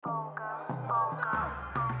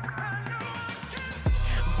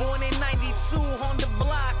two on the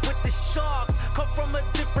block with the sharks. Come from a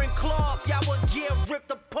different cloth, y'all would get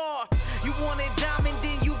ripped apart. You want it diamond,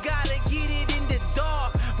 then you gotta get it in the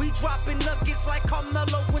dark. We dropping nuggets like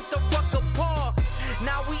Carmelo went to Rucker Park.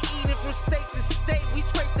 Now we eating from state to state, we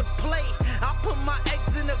scrape the plate. I put my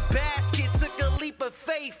eggs in a basket, took a leap of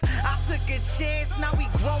faith. I took a chance, now we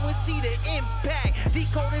grow and see the impact.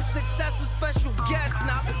 Decoding success with special guests,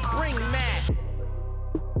 now let's bring Matt.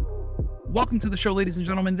 Welcome to the show, ladies and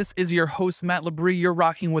gentlemen. This is your host, Matt Labrie. You're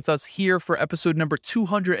rocking with us here for episode number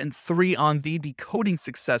 203 on the Decoding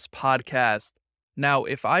Success podcast. Now,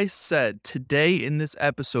 if I said today in this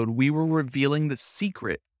episode, we were revealing the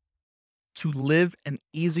secret to live an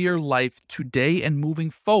easier life today and moving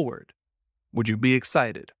forward, would you be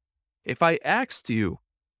excited? If I asked you,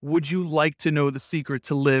 would you like to know the secret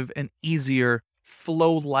to live an easier,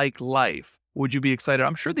 flow-like life? Would you be excited?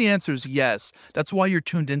 I'm sure the answer is yes. That's why you're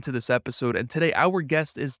tuned into this episode. And today, our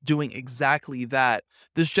guest is doing exactly that.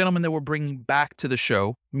 This gentleman that we're bringing back to the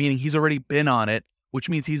show, meaning he's already been on it, which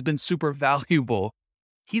means he's been super valuable.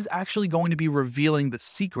 He's actually going to be revealing the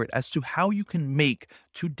secret as to how you can make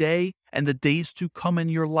today and the days to come in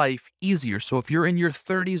your life easier. So if you're in your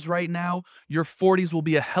 30s right now, your 40s will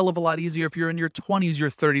be a hell of a lot easier. If you're in your 20s, your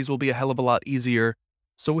 30s will be a hell of a lot easier.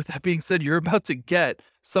 So with that being said, you're about to get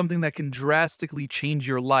something that can drastically change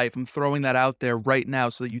your life. I'm throwing that out there right now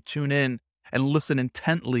so that you tune in and listen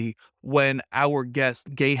intently when our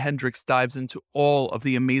guest, Gay Hendricks, dives into all of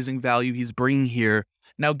the amazing value he's bringing here.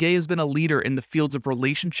 Now, Gay has been a leader in the fields of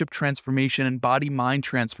relationship transformation and body-mind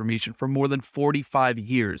transformation for more than 45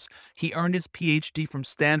 years. He earned his PhD from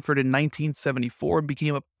Stanford in 1974 and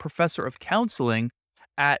became a professor of counseling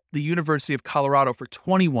at the University of Colorado for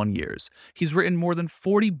 21 years. He's written more than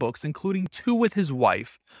 40 books, including 2 with his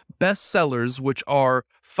wife, bestsellers, which are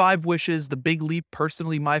 5 Wishes, The Big Leap,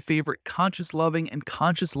 personally my favorite, Conscious Loving, and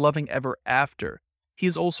Conscious Loving Ever After. He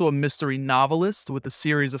is also a mystery novelist with a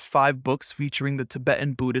series of 5 books featuring the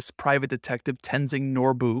Tibetan Buddhist private detective Tenzing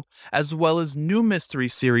Norbu, as well as new mystery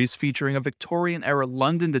series featuring a Victorian-era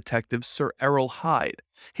London detective, Sir Errol Hyde.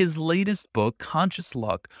 His latest book, Conscious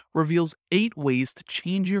Luck, reveals 8 ways to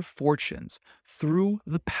change your fortunes through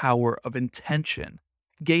the power of intention.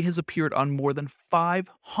 Gay has appeared on more than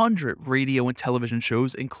 500 radio and television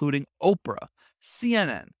shows, including Oprah,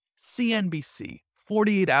 CNN, CNBC,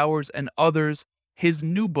 48 Hours, and others. His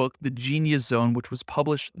new book, The Genius Zone, which was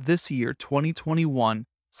published this year, 2021,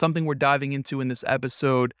 something we're diving into in this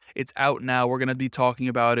episode. It's out now. We're going to be talking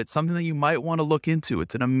about it. Something that you might want to look into.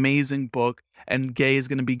 It's an amazing book, and Gay is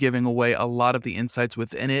going to be giving away a lot of the insights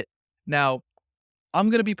within it. Now,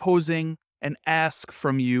 I'm going to be posing an ask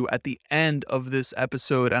from you at the end of this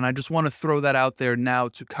episode, and I just want to throw that out there now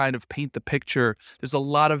to kind of paint the picture. There's a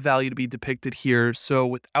lot of value to be depicted here, so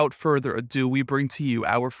without further ado, we bring to you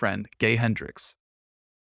our friend, Gay Hendricks.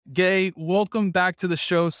 Gay, welcome back to the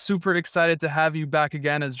show. Super excited to have you back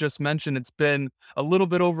again. As just mentioned, it's been a little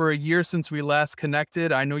bit over a year since we last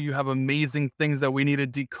connected. I know you have amazing things that we need to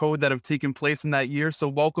decode that have taken place in that year. So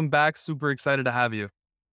welcome back. Super excited to have you.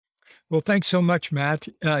 Well, thanks so much, Matt.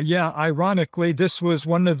 Ironically, this was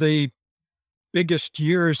one of the biggest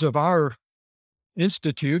years of our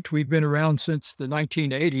institute. We've been around since the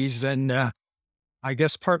 1980s, and I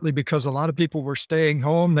guess partly because a lot of people were staying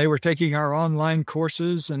home, they were taking our online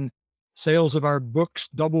courses, and sales of our books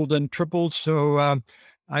doubled and tripled. So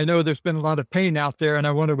I know there's been a lot of pain out there, and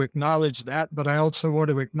I want to acknowledge that, but I also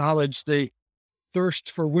want to acknowledge the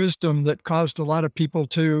thirst for wisdom that caused a lot of people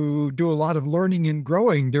to do a lot of learning and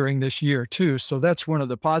growing during this year too. So that's one of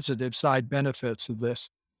the positive side benefits of this.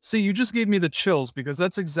 See, you just gave me the chills, because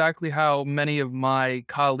that's exactly how many of my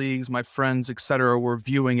colleagues, my friends, etc., were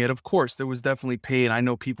viewing it. Of course, there was definitely pain. I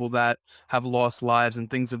know people that have lost lives and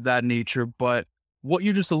things of that nature, but what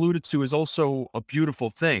you just alluded to is also a beautiful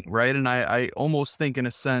thing, right? And I almost think, in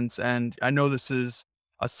a sense, and I know this is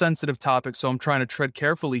a sensitive topic, so I'm trying to tread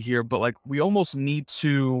carefully here, but like, we almost need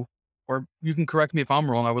to, or you can correct me if I'm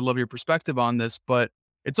wrong, I would love your perspective on this, but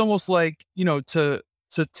it's almost like, to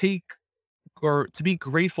take, or to be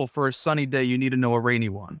grateful for a sunny day, you need to know a rainy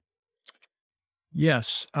one.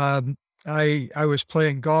 Yes. I was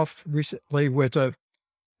playing golf recently with a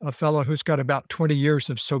fellow who's got about 20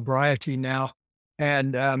 years of sobriety now.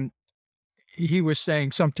 And he was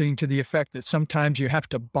saying something to the effect that sometimes you have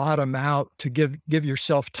to bottom out to give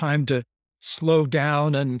yourself time to slow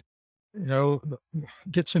down and,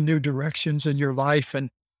 get some new directions in your life.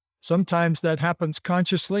 And sometimes that happens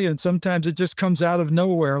consciously, and sometimes it just comes out of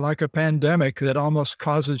nowhere, like a pandemic that almost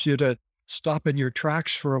causes you to stop in your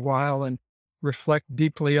tracks for a while and reflect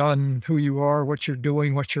deeply on who you are, what you're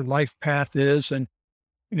doing, what your life path is. And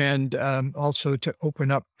and also to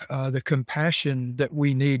open up the compassion that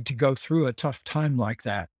we need to go through a tough time like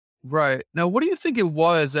that. Right. Now, what do you think it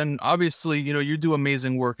was? And obviously, you do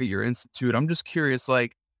amazing work at your institute. I'm just curious,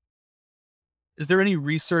 like, is there any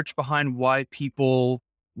research behind why people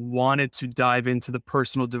wanted to dive into the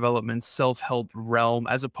personal development, self-help realm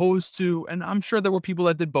as opposed to, and I'm sure there were people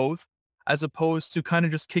that did both, as opposed to kind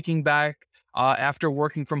of just kicking back after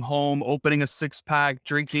working from home, opening a six pack,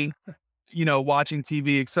 drinking, watching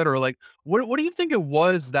TV, et cetera. Like, what do you think it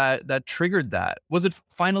was that triggered that? Was it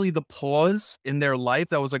finally the pause in their life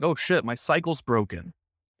that was like, oh shit, my cycle's broken?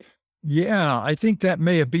 Yeah, I think that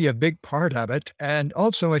may be a big part of it. And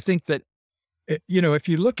also, I think that, if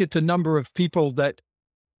you look at the number of people that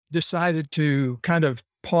decided to kind of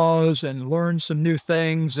pause and learn some new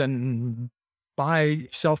things and buy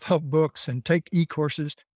self-help books and take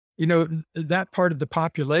e-courses, that part of the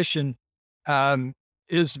population um,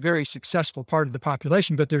 is a very successful part of the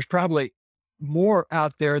population, but there's probably more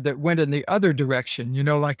out there that went in the other direction.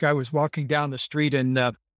 Like I was walking down the street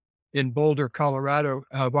in Boulder, Colorado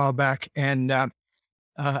a while back, and uh,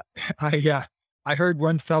 I I heard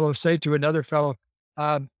one fellow say to another fellow,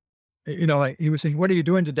 um, like he was saying, "What are you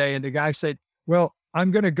doing today?" And the guy said, "Well, I'm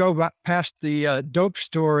going to go past the dope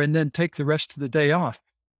store and then take the rest of the day off."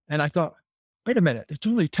 And I thought, wait a minute, it's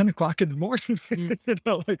only 10 o'clock in the morning.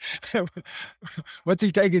 Like, what's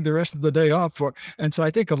he taking the rest of the day off for? And so I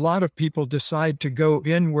think a lot of people decide to go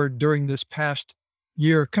inward during this past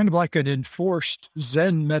year, kind of like an enforced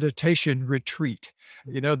Zen meditation retreat,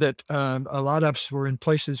 that a lot of us were in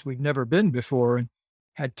places we've never been before and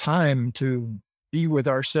had time to be with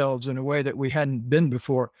ourselves in a way that we hadn't been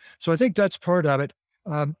before. So I think that's part of it.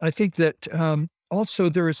 I think that also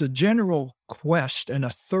there is a general quest and a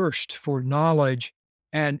thirst for knowledge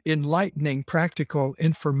and enlightening practical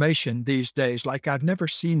information these days like I've never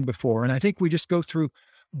seen before. And I think we just go through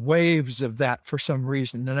waves of that for some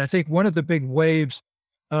reason. And I think one of the big waves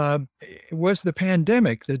uh, was the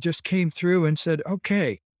pandemic that just came through and said,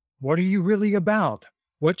 okay, what are you really about?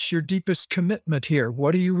 What's your deepest commitment here?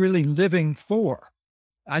 What are you really living for?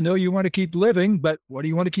 I know you want to keep living, but what do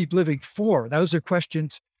you want to keep living for? Those are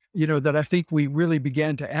questions, that I think we really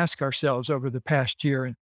began to ask ourselves over the past year.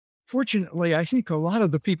 And fortunately, I think a lot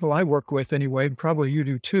of the people I work with anyway, and probably you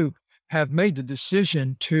do too, have made the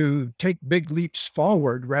decision to take big leaps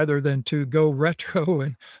forward rather than to go retro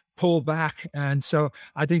and pull back. And so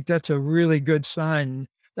I think that's a really good sign.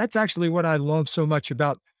 That's actually what I love so much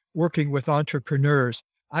about working with entrepreneurs.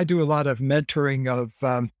 I do a lot of mentoring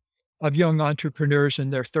of young entrepreneurs in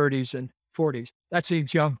their 30s and 40s. That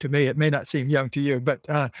seems young to me. It may not seem young to you, but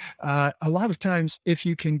a lot of times, if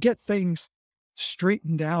you can get things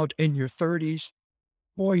straightened out in your 30s,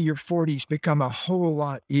 boy, your 40s become a whole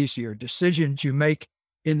lot easier. Decisions you make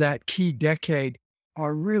in that key decade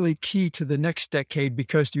are really key to the next decade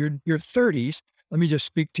because your 30s, let me just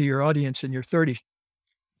speak to your audience in your 30s,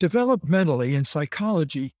 developmentally in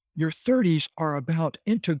psychology, your 30s are about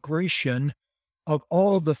integration of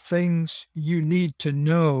all the things you need to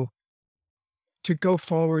know to go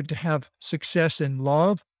forward to have success in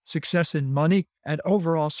love, success in money, and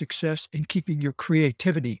overall success in keeping your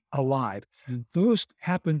creativity alive. And those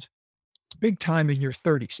happen big time in your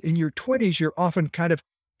 30s. In your 20s, you're often kind of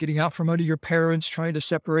getting out from under your parents, trying to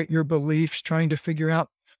separate your beliefs, trying to figure out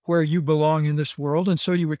where you belong in this world. And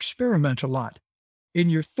so you experiment a lot. In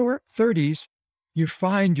your 30s, you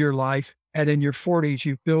find your life, and in your 40s,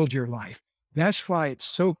 you build your life. That's why it's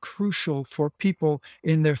so crucial for people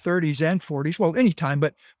in their 30s and 40s, well, anytime,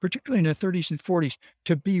 but particularly in their 30s and 40s,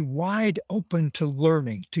 to be wide open to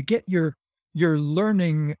learning, to get your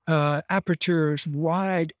learning apertures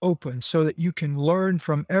wide open so that you can learn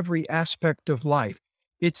from every aspect of life.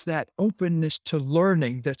 It's that openness to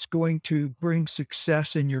learning that's going to bring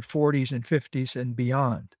success in your 40s and 50s and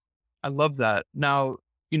beyond. I love that. Now,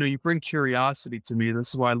 you bring curiosity to me. This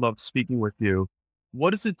is why I love speaking with you.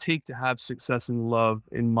 What does it take to have success in love,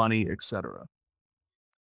 in money, etc.?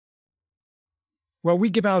 Well, we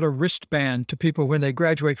give out a wristband to people when they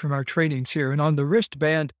graduate from our trainings here. And on the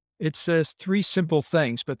wristband, it says three simple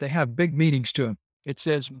things, but they have big meanings to them. It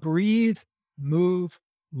says, breathe, move,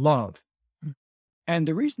 love. And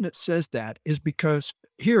the reason it says that is because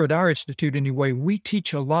here at our institute, anyway, we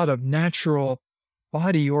teach a lot of natural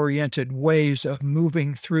body-oriented ways of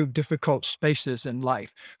moving through difficult spaces in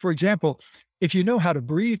life. For example, if you know how to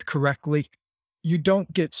breathe correctly, you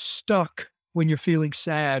don't get stuck when you're feeling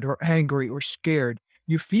sad or angry or scared.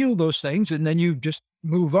 You feel those things and then you just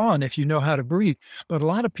move on if you know how to breathe. But a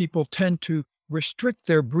lot of people tend to restrict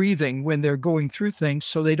their breathing when they're going through things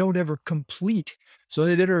so they don't ever complete, so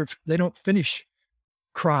they don't finish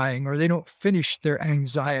crying or they don't finish their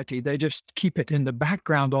anxiety. They just keep it in the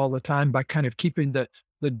background all the time by kind of keeping the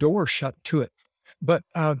door shut to it. But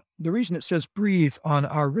the reason it says breathe on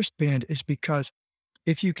our wristband is because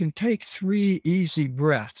if you can take 3 easy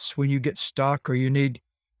breaths when you get stuck or you need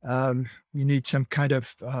some kind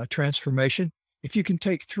of transformation, if you can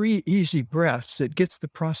take 3 easy breaths, it gets the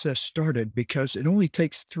process started because it only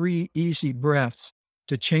takes 3 easy breaths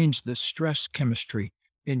to change the stress chemistry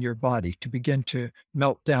in your body, to begin to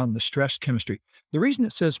melt down the stress chemistry. The reason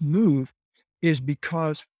it says move is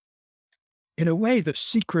because, in a way, the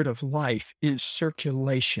secret of life is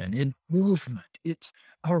circulation and movement. It's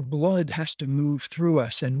our blood has to move through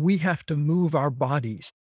us and we have to move our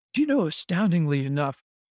bodies. Do you know, astoundingly enough,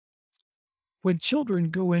 when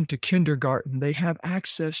children go into kindergarten, they have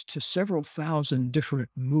access to several thousand different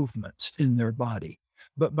movements in their body.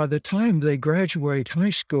 But by the time they graduate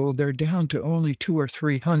high school, they're down to only 200 or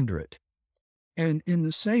 300. And in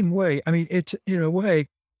the same way, I mean, it's in a way,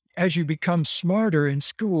 as you become smarter in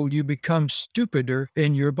school, you become stupider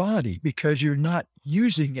in your body because you're not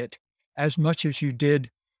using it as much as you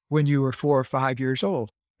did when you were 4 or 5 years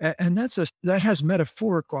old. And that has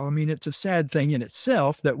metaphorical, I mean, it's a sad thing in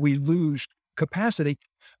itself that we lose capacity,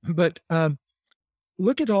 but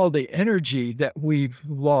look at all the energy that we've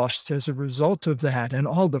lost as a result of that and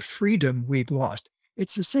all the freedom we've lost.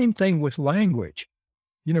 It's the same thing with language.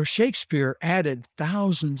 You know, Shakespeare added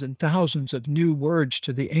thousands and thousands of new words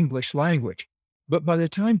to the English language. But by the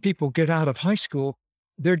time people get out of high school,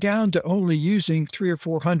 they're down to only using 300 or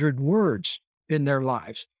 400 words in their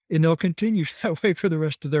lives. And they'll continue that way for the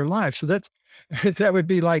rest of their lives. So that would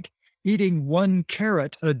be like eating 1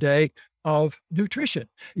 carrot a day of nutrition.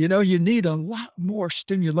 You know, you need a lot more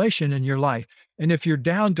stimulation in your life. And if you're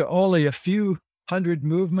down to only a few hundred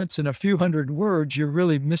movements and a few hundred words, you're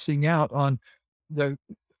really missing out on the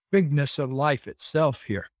bigness of life itself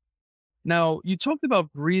here. Now, you talked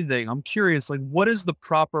about breathing. I'm curious, like, what is the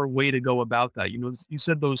proper way to go about that? You know, you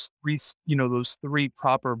said those 3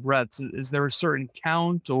 proper breaths. Is there a certain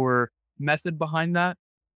count or method behind that?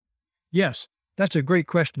 Yes, that's a great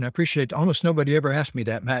question. I appreciate it. Almost nobody ever asked me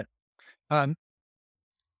that, Matt.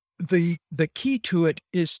 The key to it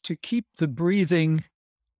is to keep the breathing,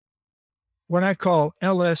 what I call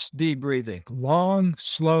LSD breathing, long,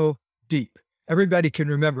 slow, deep. Everybody can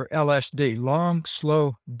remember LSD, long,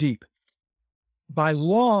 slow, deep. By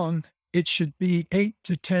long, it should be 8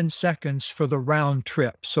 to 10 seconds for the round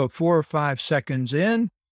trip. So 4 or 5 seconds in,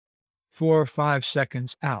 4 or 5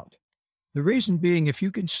 seconds out. The reason being, if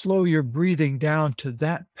you can slow your breathing down to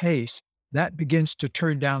that pace, that begins to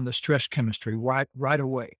turn down the stress chemistry right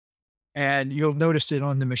away. And you'll notice it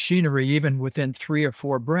on the machinery, even within 3 or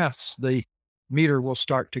 4 breaths, the meter will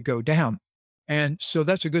start to go down. And so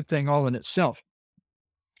that's a good thing all in itself.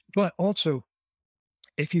 But also,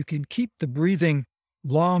 if you can keep the breathing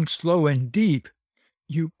long, slow, and deep,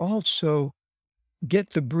 you also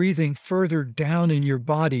get the breathing further down in your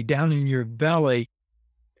body, down in your belly,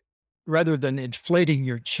 rather than inflating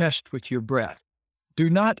your chest with your breath. Do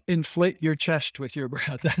not inflate your chest with your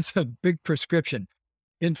breath. That's a big prescription.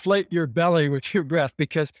 Inflate your belly with your breath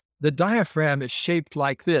because the diaphragm is shaped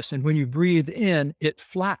like this. And when you breathe in, it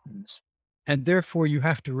flattens. And therefore, you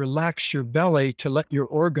have to relax your belly to let your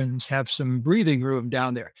organs have some breathing room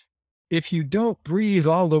down there. If you don't breathe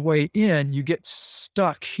all the way in, you get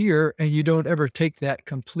stuck here and you don't ever take that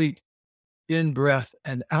complete in-breath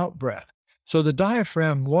and out-breath. So the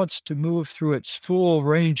diaphragm wants to move through its full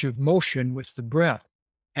range of motion with the breath.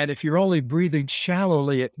 And if you're only breathing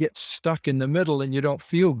shallowly, it gets stuck in the middle and you don't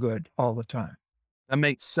feel good all the time. That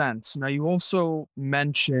makes sense. Now, you also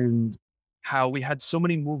mentioned how we had so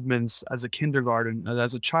many movements as a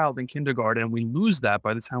child in kindergarten, and we lose that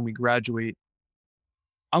by the time we graduate.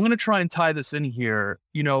 I'm going to try and tie this in here.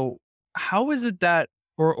 You know, how is it that,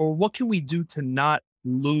 or what can we do to not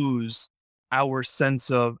lose our sense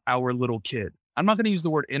of our little kid? I'm not going to use the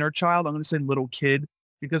word inner child. I'm going to say little kid,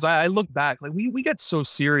 because I look back, like we get so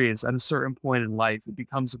serious at a certain point in life. It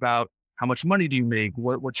becomes about how much money do you make?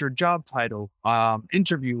 What's your job title?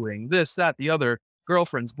 Interviewing, this, that, the other,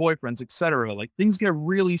 girlfriends, boyfriends, etc. Like things get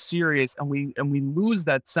really serious, and we lose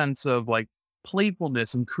that sense of like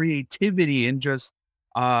playfulness and creativity and just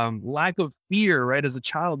lack of fear. Right, as a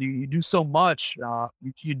child, you do so much.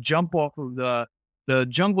 You jump off of the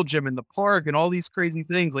jungle gym in the park and all these crazy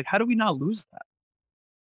things. Like, how do we not lose that?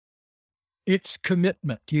 It's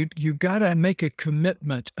commitment. You got to make a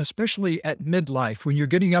commitment, especially at midlife when you're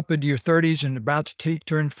getting up into your 30s and about to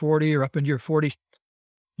turn 40 or up into your 40s.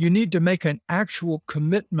 You need to make an actual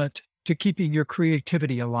commitment to keeping your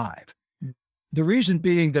creativity alive. The reason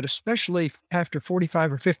being that especially after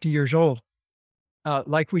 45 or 50 years old,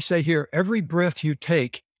 like we say here, every breath you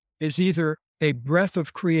take is either a breath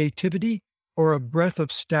of creativity or a breath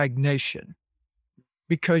of stagnation,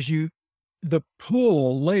 because the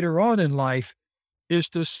pull later on in life is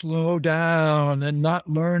to slow down and not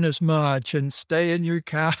learn as much and stay in your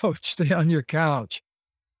couch, stay on your couch.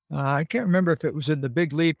 I can't remember if it was in The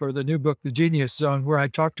Big Leap or the new book, The Genius Zone, where I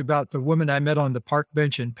talked about the woman I met on the park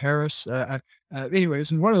bench in Paris.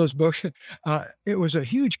 Anyways, in one of those books, it was a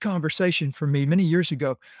huge conversation for me many years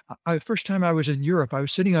ago. The first time I was in Europe, I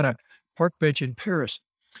was sitting on a park bench in Paris,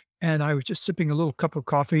 and I was just sipping a little cup of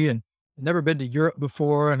coffee, and I'd never been to Europe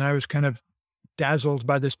before, and I was kind of dazzled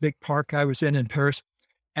by this big park I was in Paris.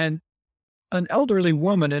 And an elderly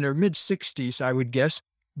woman in her mid-60s, I would guess,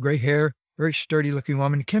 gray hair, very sturdy looking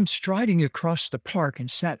woman, came striding across the park and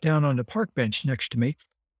sat down on the park bench next to me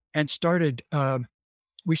and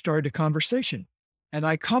we started a conversation. And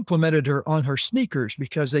I complimented her on her sneakers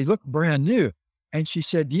because they looked brand new. And she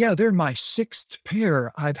said, yeah, they're my 6th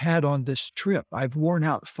pair I've had on this trip. I've worn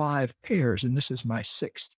out 5 pairs and this is my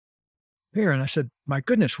 6th pair. And I said, my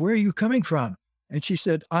goodness, where are you coming from? And she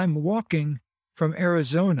said, I'm walking from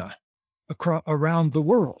Arizona around the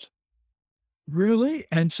world. Really?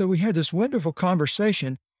 And so we had this wonderful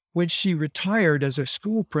conversation. When she retired as a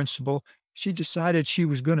school principal, she decided she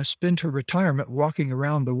was going to spend her retirement walking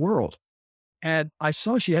around the world. And I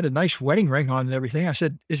saw she had a nice wedding ring on and everything. I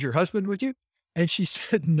said, is your husband with you? And she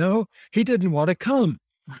said, no, he didn't want to come.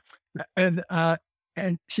 And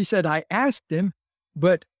she said, I asked him,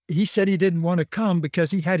 but he said he didn't want to come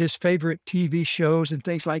because he had his favorite TV shows and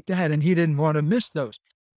things like that, and he didn't want to miss those.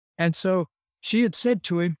 And so she had said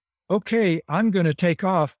to him, okay, I'm going to take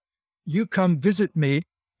off. You come visit me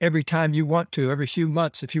every time you want to, every few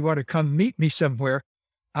months. If you want to come meet me somewhere,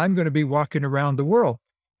 I'm going to be walking around the world.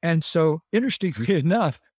 And so, interestingly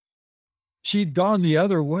enough, she'd gone the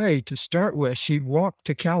other way to start with. She walked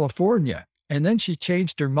to California, and then she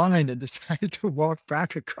changed her mind and decided to walk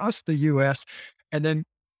back across the U.S. and then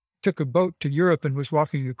took a boat to Europe and was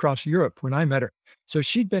walking across Europe when I met her. So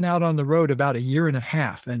she'd been out on the road about 1.5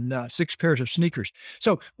 years and 6 pairs of sneakers.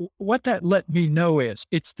 So what that let me know is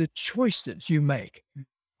it's the choices you make.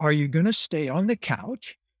 Are you going to stay on the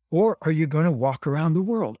couch, or are you going to walk around the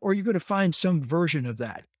world, or are you going to find some version of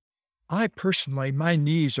that? I personally, my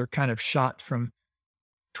knees are kind of shot from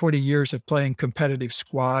 20 years of playing competitive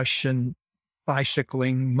squash and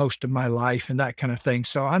bicycling most of my life and that kind of thing.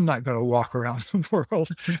 So I'm not going to walk around the world.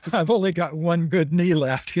 I've only got one good knee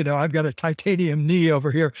left. I've got a titanium knee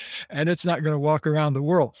over here, and it's not going to walk around the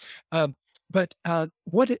world. But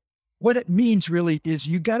what it means really is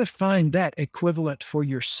you got to find that equivalent for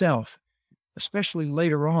yourself, especially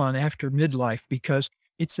later on after midlife, because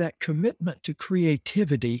it's that commitment to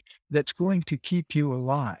creativity that's going to keep you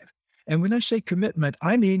alive. And when I say commitment,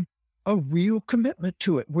 I mean a real commitment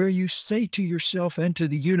to it, where you say to yourself and to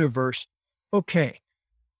the universe, okay,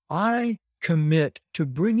 I commit to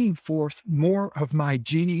bringing forth more of my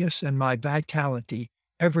genius and my vitality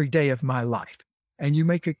every day of my life. And you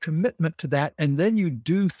make a commitment to that, and then you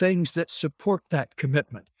do things that support that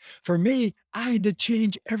commitment. For me, I had to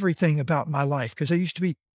change everything about my life because I used to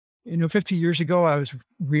be, 50 years ago, I was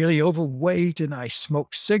really overweight and I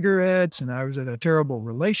smoked cigarettes and I was in a terrible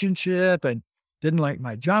relationship and didn't like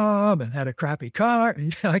my job and had a crappy car.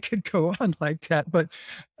 And I could go on like that. But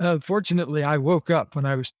fortunately, I woke up when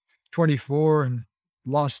I was 24 and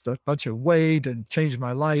lost a bunch of weight and changed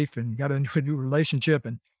my life and got into a new relationship.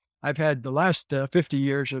 And I've had the last 50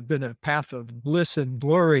 years have been a path of bliss and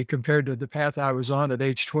glory compared to the path I was on at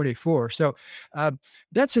age 24. So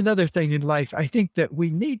that's another thing in life. I think that we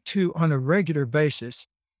need to, on a regular basis,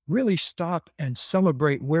 really stop and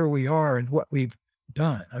celebrate where we are and what we've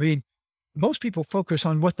done. I mean, most people focus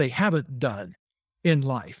on what they haven't done in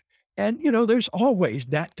life. And, there's always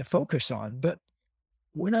that to focus on. But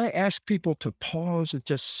when I ask people to pause and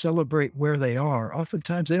just celebrate where they are,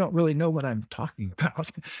 oftentimes they don't really know what I'm talking about.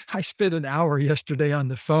 I spent an hour yesterday on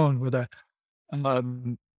the phone with a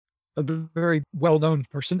very well-known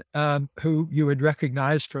person who you would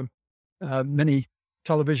recognize from many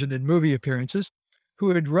television and movie appearances,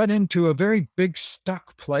 who had run into a very big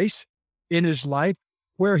stuck place in his life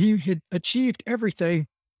where he had achieved everything,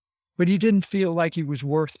 but he didn't feel like he was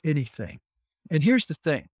worth anything. And here's the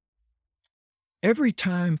thing.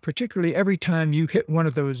 Particularly every time you hit one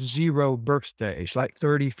of those 0 birthdays, like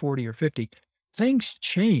 30, 40, or 50, things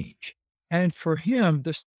change. And for him,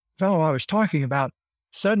 this fellow I was talking about,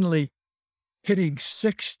 suddenly hitting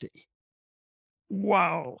 60.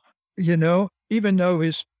 Wow. Even though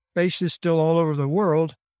his face is still all over the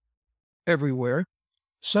world, everywhere,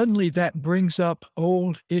 suddenly that brings up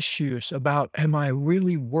old issues about, am I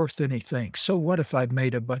really worth anything? So what if I've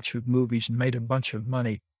made a bunch of movies and made a bunch of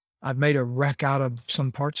money? I've made a wreck out of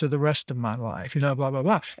some parts of the rest of my life, blah, blah,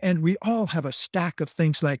 blah. And we all have a stack of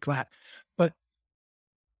things like that. But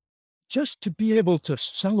just to be able to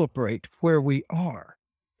celebrate where we are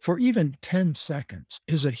for even 10 seconds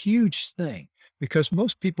is a huge thing, because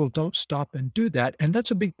most people don't stop and do that. And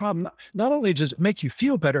that's a big problem. Not only does it make you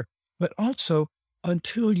feel better, but also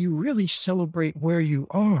until you really celebrate where you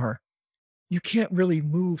are, you can't really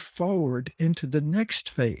move forward into the next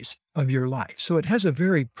phase of your life. So it has a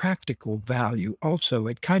very practical value also.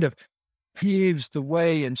 It kind of paves the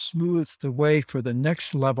way and smooths the way for the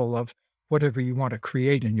next level of whatever you want to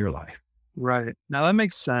create in your life. Right. Now that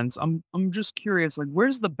makes sense. I'm just curious, like,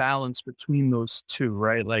 where's the balance between those two,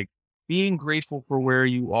 right? Like being grateful for where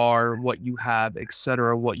you are, what you have, et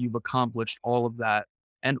cetera, what you've accomplished, all of that,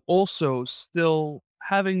 and also still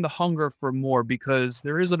having the hunger for more, because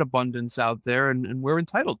there is an abundance out there, and we're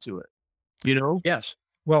entitled to it, you know? Yes.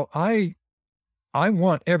 Well, I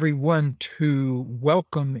want everyone to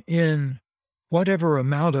welcome in whatever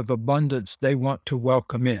amount of abundance they want to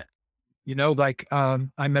welcome in. Like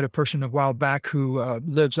I met a person a while back who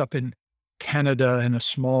lives up in Canada in a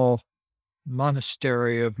small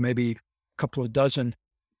monastery of maybe a couple of dozen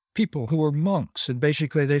people who are monks. And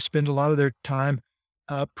basically they spend a lot of their time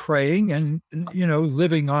praying and,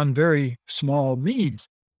 living on very small means.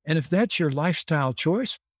 And if that's your lifestyle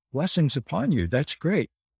choice, blessings upon you. That's great.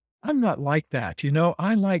 I'm not like that.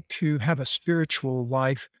 I like to have a spiritual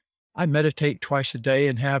life. I meditate twice a day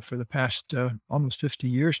and have for the past almost 50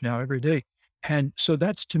 years now, every day. And so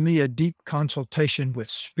that's to me a deep consultation with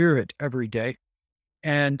spirit every day.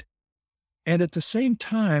 And at the same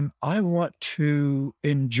time, I want to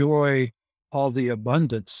enjoy all the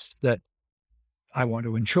abundance that I want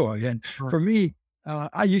to enjoy. And for me,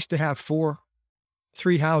 I used to have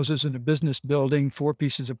three houses in a business building, 4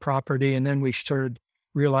 pieces of property. And then we started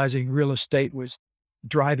realizing real estate was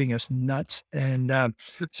driving us nuts. And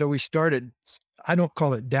so we started, I don't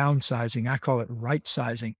call it downsizing, I call it right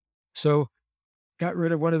sizing. So got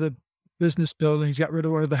rid of one of the business buildings, got rid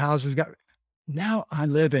of one of the houses, now I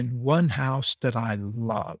live in one house that I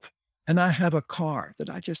love. And I have a car that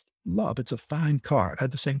I just love. It's a fine car. I've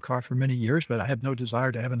had the same car for many years, but I have no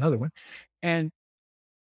desire to have another one. And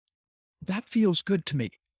that feels good to me.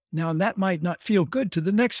 Now, that might not feel good to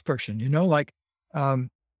the next person, like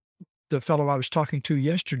the fellow I was talking to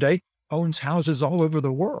yesterday owns houses all over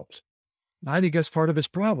the world. I think that's part of his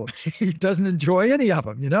problem. He doesn't enjoy any of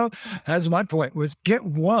them, That's my point, was get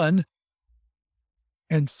one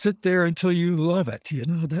and sit there until you love it.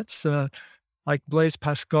 That's like Blaise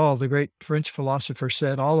Pascal, the great French philosopher,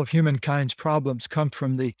 said, all of humankind's problems come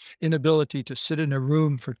from the inability to sit in a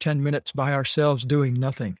room for 10 minutes by ourselves doing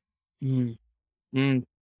nothing. Mm. Mm.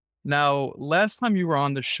 Now, last time you were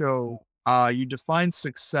on the show, you defined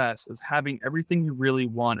success as having everything you really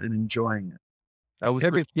want and enjoying it. That was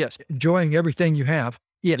yes, enjoying everything you have.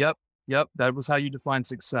 Yeah. Yep. That was how you define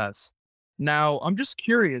success. Now, I'm just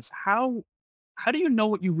curious, how do you know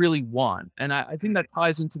what you really want? And I think that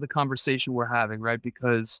ties into the conversation we're having, right?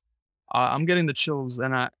 Because I'm getting the chills,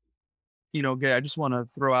 and Gay, I just want to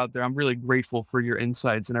throw out there, I'm really grateful for your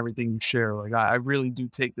insights and everything you share. Like, I really do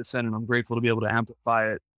take this in, and I'm grateful to be able to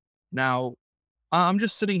amplify it. Now, I'm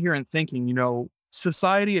just sitting here and thinking,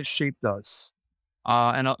 society has shaped us.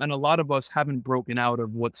 And a lot of us haven't broken out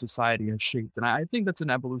of what society has shaped. And I think that's an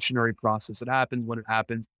evolutionary process. It happens when it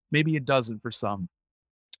happens. Maybe it doesn't for some.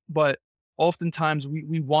 But oftentimes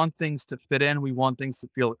we want things to fit in. We want things to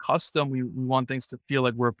feel accustomed. We want things to feel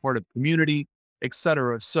like we're a part of the community, et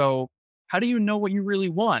cetera. So how do you know what you really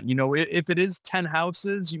want? If it is 10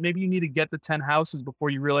 houses, maybe you need to get the 10 houses before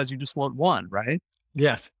you realize you just want one, right?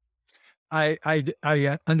 Yes. I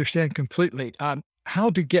understand completely. How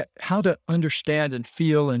to understand and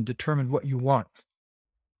feel and determine what you want.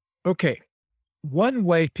 Okay. One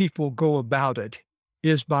way people go about it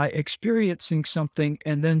is by experiencing something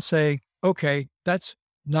and then say, okay, that's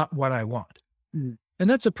not what I want. And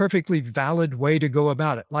that's a perfectly valid way to go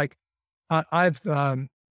about it. Like I've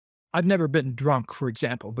never been drunk, for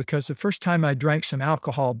example, because the first time I drank some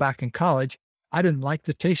alcohol back in college, I didn't like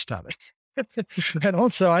the taste of it. And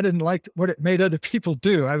also I didn't like what it made other people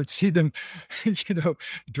do. I would see them,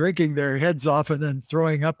 drinking their heads off and then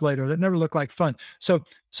throwing up later. That never looked like fun. So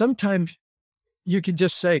sometimes you can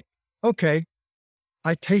just say, okay,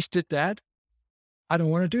 I tasted that. I don't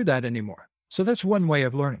want to do that anymore. So that's one way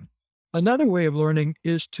of learning. Another way of learning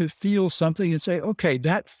is to feel something and say, okay,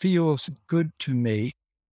 that feels good to me,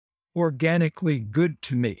 organically good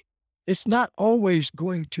to me. It's not always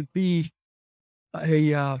going to be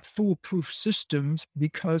a foolproof system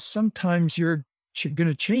because sometimes you're going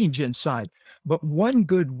to change inside. But one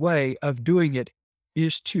good way of doing it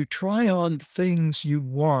is to try on things you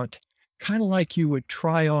want, kind of like you would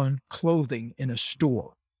try on clothing in a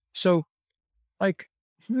store. So, like,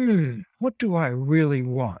 what do I really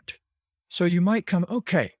want? So you might come,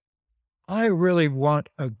 okay, I really want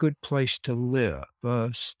a good place to live,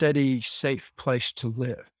 a steady, safe place to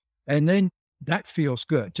live. And then that feels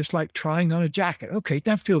good, just like trying on a jacket. Okay,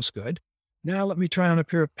 that feels good. Now let me try on a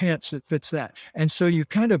pair of pants that fits that. And so you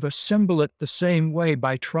kind of assemble it the same way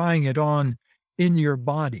by trying it on in your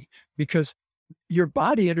body, because your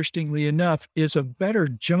body, interestingly enough, is a better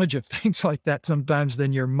judge of things like that sometimes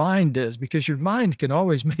than your mind is, because your mind can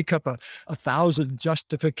always make up a thousand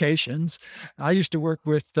justifications. I used to work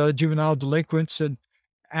with juvenile delinquents and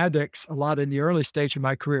addicts a lot in the early stage of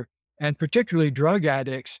my career, and particularly drug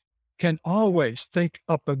addicts can always think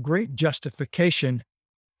up a great justification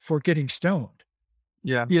for getting stoned.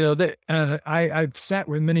 Yeah. I've sat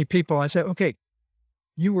with many people. I said, okay,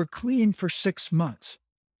 you were clean for 6 months.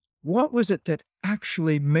 What was it that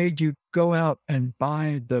actually made you go out and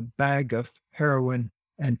buy the bag of heroin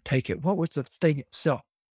and take it? What was the thing itself?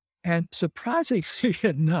 And surprisingly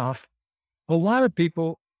enough, a lot of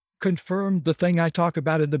people confirmed the thing I talk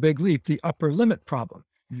about in The Big Leap, the upper limit problem.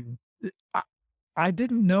 Mhm. I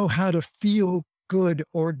didn't know how to feel good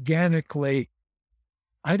organically.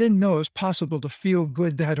 I didn't know it was possible to feel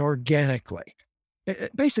good that organically.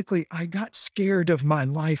 Basically, I got scared of my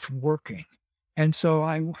life working. And so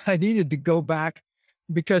I needed to go back,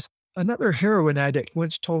 because another heroin addict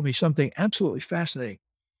once told me something absolutely fascinating.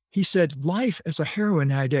 He said, life as a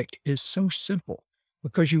heroin addict is so simple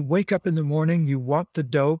because you wake up in the morning, you walk the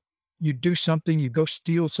dope, you do something, you go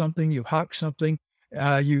steal something, you hawk something,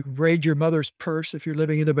 you raid your mother's purse if you're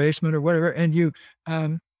living in the basement or whatever, and you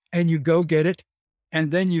go get it. And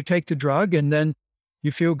then you take the drug, and then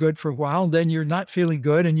you feel good for a while, then you're not feeling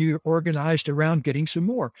good, and you're organized around getting some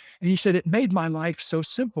more. And he said, it made my life so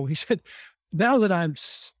simple. He said, now that I'm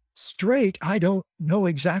straight, I don't know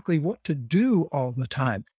exactly what to do all the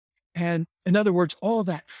time. And in other words, all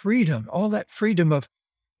that freedom of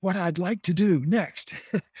what I'd like to do next,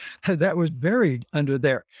 that was buried under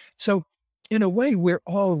there. So in a way, we're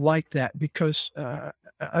all like that, because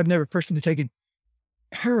I've never personally taken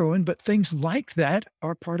heroin, but things like that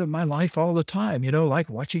are part of my life all the time, like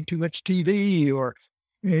watching too much TV, or,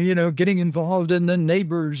 getting involved in the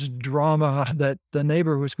neighbor's drama that the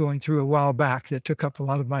neighbor was going through a while back that took up a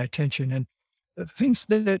lot of my attention, and things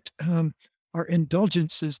that are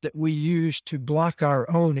indulgences that we use to block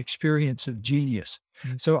our own experience of genius.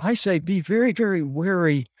 Mm. So I say, be very, very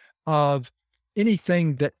wary of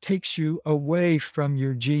anything that takes you away from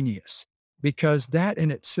your genius, because that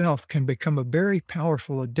in itself can become a very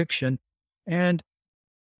powerful addiction. And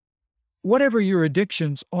whatever your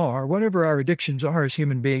addictions are, whatever our addictions are as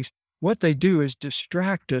human beings, what they do is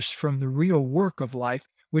distract us from the real work of life,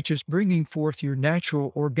 which is bringing forth your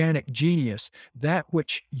natural organic genius, that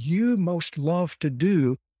which you most love to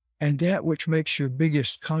do, and that which makes your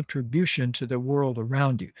biggest contribution to the world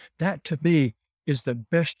around you. That, to me, is the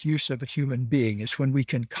best use of a human being, is when we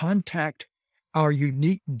can contact our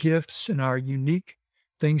unique gifts and our unique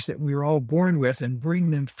things that we were all born with and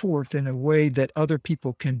bring them forth in a way that other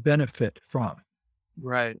people can benefit from.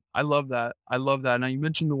 Right. I love that. I love that. Now, you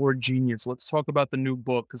mentioned the word genius. Let's talk about the new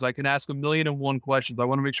book, because I can ask 1,000,001 questions. I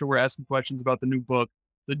want to make sure we're asking questions about the new book,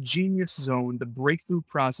 The Genius Zone, the breakthrough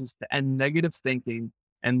process to end negative thinking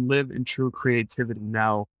and live in true creativity.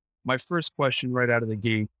 Now, my first question right out of the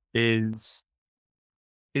gate is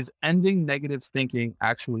ending negative thinking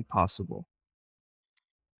actually possible?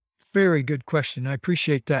 Very good question. I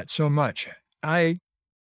appreciate that so much.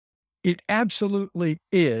 It absolutely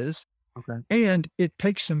is, Okay. and it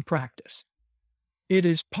takes some practice. It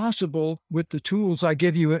is possible with the tools I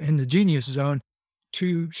give you in the Genius Zone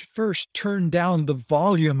to first turn down the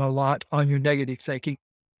volume a lot on your negative thinking.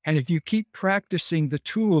 And if you keep practicing the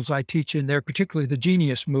tools I teach in there, particularly the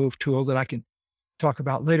Genius Move tool that I can talk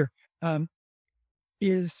about later,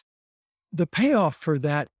 is the payoff for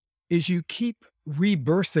that is you keep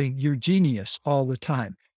rebirthing your genius all the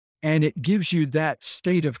time. And it gives you that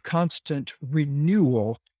state of constant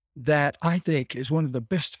renewal that I think is one of the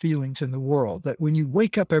best feelings in the world. That when you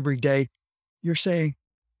wake up every day, you're saying,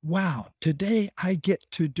 wow, today I get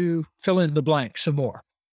to do fill in the blank some more.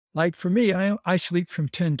 Like for me, I sleep from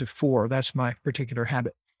 10 to 4. That's my particular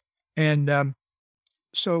habit. And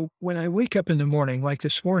so when I wake up in the morning, like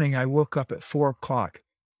this morning, I woke up at 4 o'clock,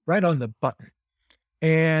 right on the button.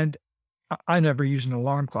 And I never use an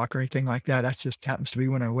alarm clock or anything like that. That just happens to be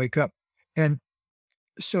when I wake up. And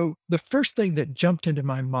So the first thing that jumped into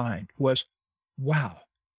my mind was, wow,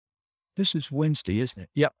 this is Wednesday, isn't it?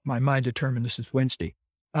 Yep. My mind determined this is Wednesday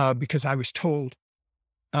because I was told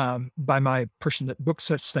by my person that books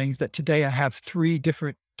such things that today I have 3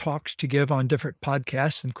 different talks to give on different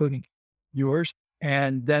podcasts, including yours.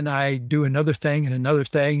 And then I do another thing and another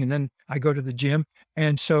thing, and then I go to the gym.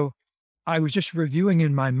 And so I was just reviewing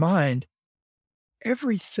in my mind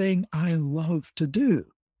everything I love to do.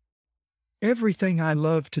 Everything I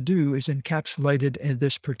love to do is encapsulated in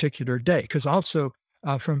this particular day. Because also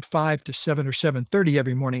from 5 to 7 or 7:30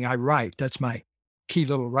 every morning, I write. That's my key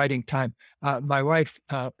little writing time. My wife,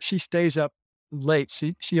 she stays up late.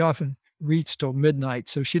 She often reads till midnight,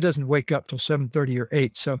 so she doesn't wake up till 7:30 or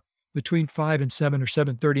 8. So between 5 and 7 or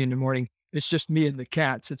 7:30 in the morning, it's just me and the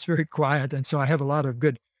cats. It's very quiet, and so I have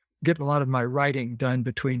get a lot of my writing done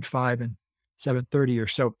between 5 and 7:30 or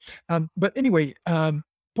so. But anyway,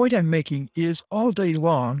 point I'm making is all day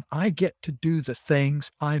long, I get to do the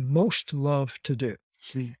things I most love to do.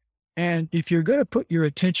 And if you're going to put your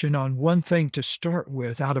attention on one thing to start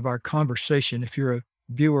with out of our conversation, if you're a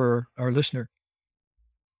viewer or listener,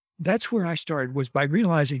 that's where I started, was by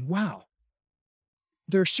realizing, wow,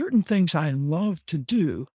 there are certain things I love to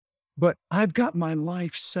do, but I've got my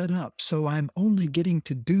life set up so I'm only getting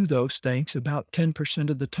to do those things about 10%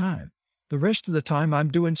 of the time. The rest of the time, I'm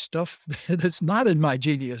doing stuff that's not in my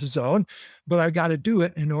genius zone, but I got to do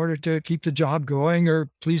it in order to keep the job going or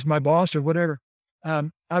please my boss or whatever.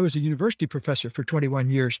 I was a university professor for 21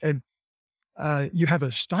 years, and you have an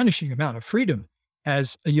astonishing amount of freedom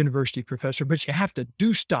as a university professor, but you have to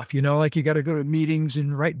do stuff, like you got to go to meetings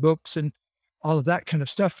and write books and all of that kind of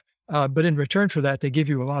stuff. But in return for that, they give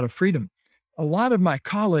you a lot of freedom. A lot of my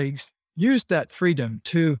colleagues used that freedom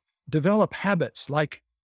to develop habits like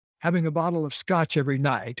having a bottle of scotch every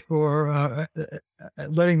night, or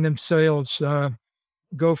letting themselves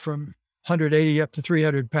go from 180 up to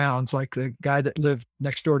 300 pounds, like the guy that lived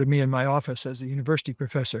next door to me in my office as a university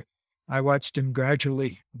professor. I watched him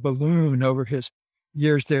gradually balloon over his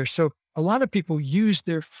years there. So a lot of people use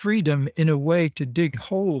their freedom in a way to dig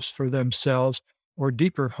holes for themselves, or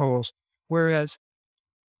deeper holes. Whereas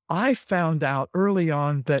I found out early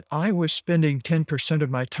on that I was spending 10%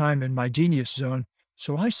 of my time in my genius zone.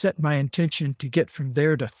 So I set my intention to get from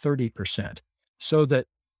there to 30%, so that,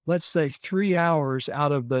 let's say, 3 hours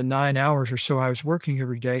out of the 9 hours or so I was working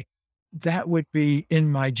every day, that would be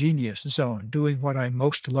in my genius zone, doing what I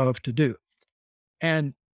most love to do.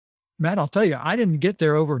 And Matt, I'll tell you, I didn't get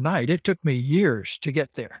there overnight. It took me years to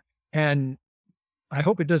get there. And I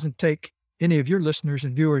hope it doesn't take any of your listeners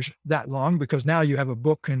and viewers that long, because now you have a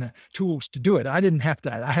book and tools to do it. I didn't have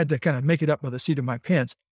to. I had to kind of make it up by the seat of my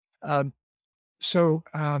pants. And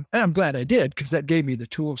I'm glad I did, because that gave me the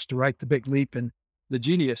tools to write The Big Leap and the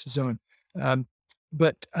Genius Zone.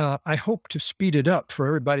 But I hope to speed it up for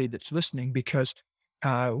everybody that's listening, because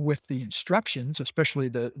with the instructions, especially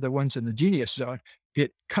the ones in the Genius Zone,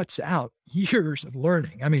 it cuts out years of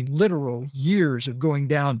learning. I mean, literal years of going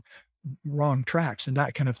down wrong tracks and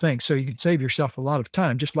that kind of thing. So you can save yourself a lot of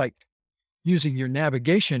time, just like using your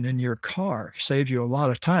navigation in your car saves you a lot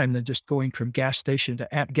of time than just going from gas station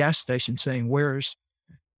to gas station saying, where's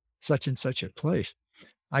such and such a place?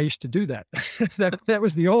 I used to do that. That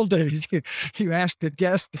was the old days. You asked at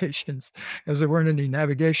gas stations, as there weren't any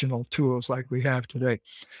navigational tools like we have today.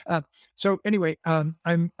 So anyway, I'm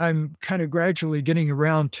kind of gradually getting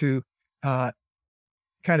around to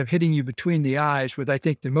kind of hitting you between the eyes with, I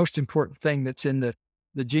think, the most important thing that's in the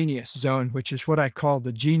genius zone, which is what I call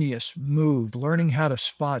the genius move, learning how to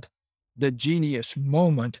spot the genius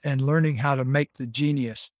moment and learning how to make the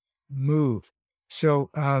genius move. So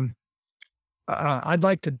I'd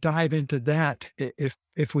like to dive into that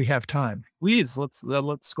if we have time. Please, let's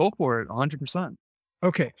go for it. 100%.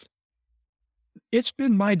 Okay. It's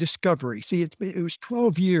been my discovery. See, it was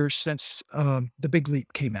 12 years since The Big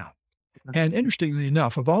Leap came out. And interestingly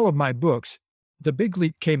enough, of all of my books, The Big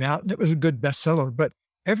Leap came out and it was a good bestseller, but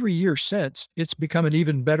every year since, it's become an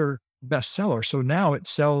even better bestseller. So now it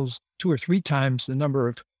sells 2 or 3 times the number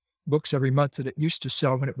of books every month that it used to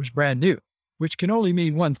sell when it was brand new, which can only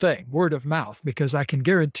mean one thing: word of mouth, because I can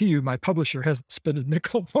guarantee you my publisher hasn't spent a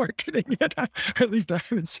nickel marketing it, or at least I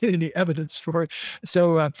haven't seen any evidence for it.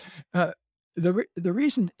 So the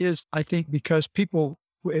reason is, I think, because people,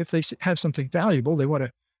 if they have something valuable, they want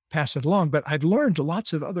to pass it along. But I've learned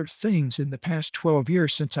lots of other things in the past 12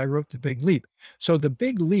 years since I wrote The Big Leap. So The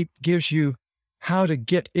Big Leap gives you how to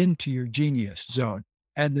get into your genius zone.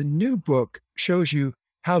 And the new book shows you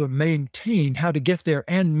how to get there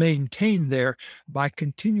and maintain there by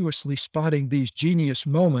continuously spotting these genius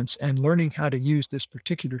moments and learning how to use this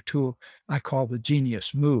particular tool I call the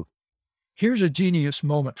genius move. Here's a genius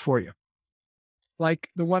moment for you. Like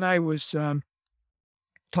the one I was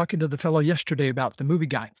talking to the fellow yesterday about, the movie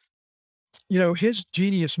guy. His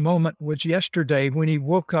genius moment was yesterday when he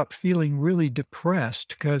woke up feeling really depressed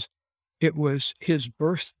because it was his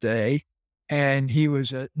birthday and he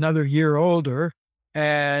was another year older.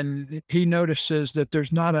 And he notices that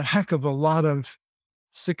there's not a heck of a lot of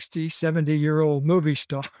 60, 70-year-old movie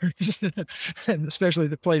stars, and especially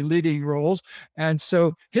that play leading roles. And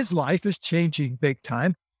so his life is changing big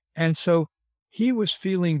time. And so he was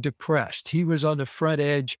feeling depressed. He was on the front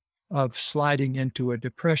edge of sliding into a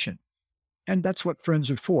depression. And that's what friends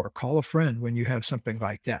are for. Call a friend when you have something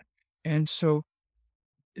like that. And so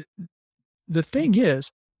the thing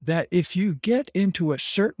is that if you get into a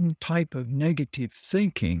certain type of negative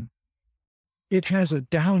thinking, it has a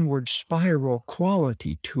downward spiral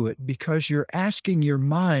quality to it because you're asking your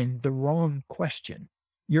mind the wrong question.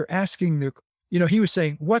 You're asking he was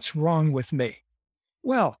saying, what's wrong with me?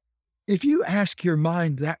 Well, if you ask your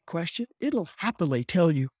mind that question, it'll happily tell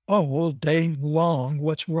you all day long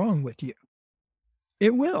what's wrong with you.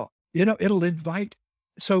 It will. It'll invite.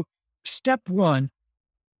 So step one,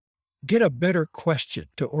 get a better question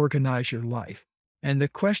to organize your life. And the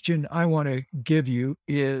question I want to give you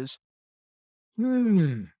is,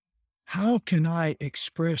 how can I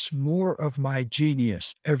express more of my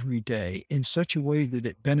genius every day in such a way that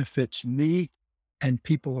it benefits me and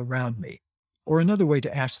people around me? Or another way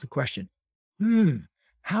to ask the question,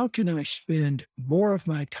 how can I spend more of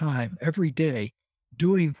my time every day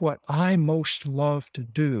doing what I most love to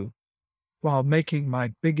do while making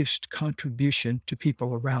my biggest contribution to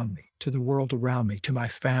people around me, to the world around me, to my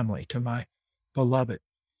family, to my beloved?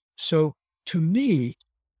 So to me,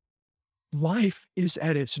 life is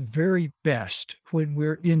at its very best when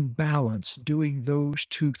we're in balance doing those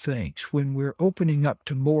two things, when we're opening up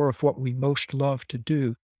to more of what we most love to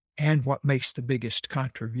do and what makes the biggest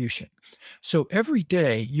contribution. So every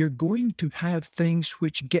day you're going to have things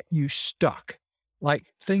which get you stuck,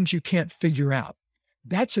 like things you can't figure out.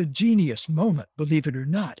 That's a genius moment, believe it or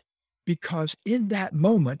not, because in that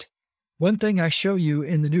moment, one thing I show you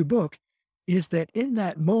in the new book is that in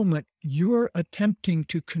that moment, you're attempting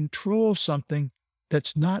to control something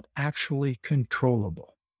that's not actually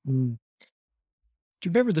controllable. Do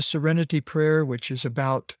you remember the Serenity Prayer, which is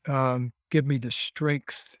about give me the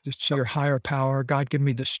strength, it's your higher power, God, give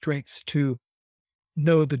me the strength to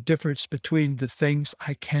know the difference between the things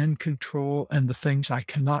I can control and the things I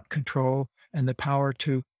cannot control, and the power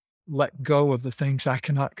to let go of the things I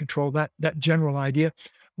cannot control, that general idea.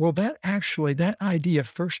 Well, that idea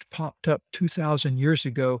first popped up 2,000 years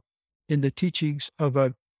ago in the teachings of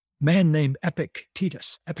a man named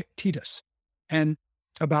Epictetus. And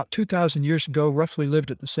about 2,000 years ago, roughly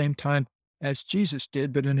lived at the same time as Jesus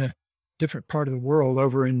did, but in a different part of the world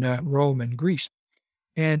over in Rome and Greece.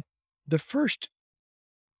 And the first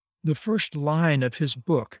line of his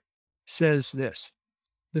book says this: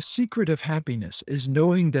 the secret of happiness is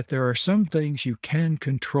knowing that there are some things you can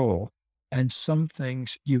control and some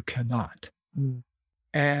things you cannot.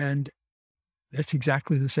 And that's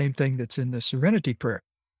exactly the same thing that's in the Serenity Prayer.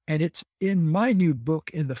 And it's in my new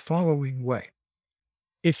book in the following way.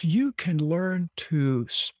 If you can learn to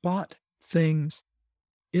spot things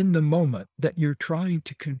in the moment that you're trying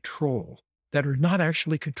to control that are not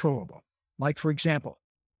actually controllable, like, for example,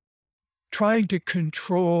 trying to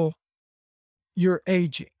control your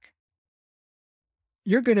aging.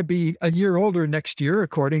 You're going to be a year older next year,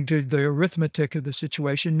 according to the arithmetic of the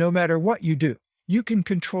situation, no matter what you do. You can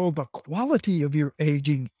control the quality of your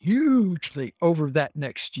aging hugely over that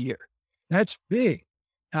next year. That's big.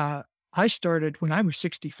 I started, when I was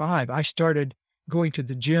 65, I started going to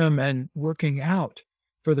the gym and working out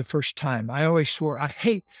for the first time. I always swore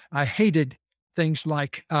I hated things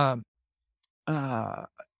like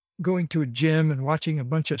going to a gym and watching a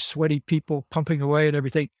bunch of sweaty people pumping away and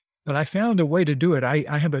everything. But I found a way to do it.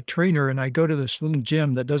 I have a trainer and I go to this little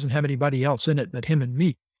gym that doesn't have anybody else in it but him and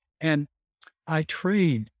me. And I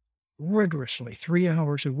train rigorously 3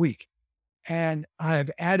 hours a week. And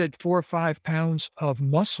I've added 4 or 5 pounds of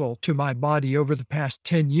muscle to my body over the past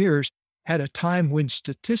 10 years at a time when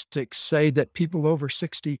statistics say that people over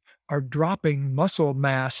 60 are dropping muscle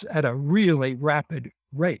mass at a really rapid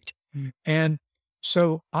rate. And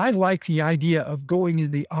so I like the idea of going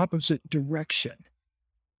in the opposite direction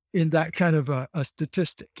in that kind of a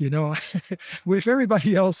statistic. If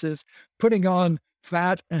everybody else is putting on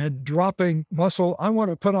fat and dropping muscle. I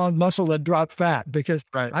want to put on muscle and drop fat because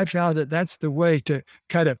I found that that's the way to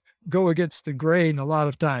kind of go against the grain a lot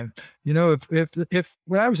of time. If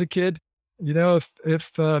when I was a kid,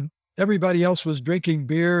 if everybody else was drinking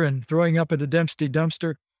beer and throwing up at a Dempsey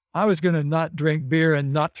dumpster, I was going to not drink beer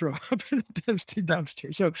and not throw up in a Dempsey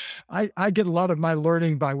dumpster. So I get a lot of my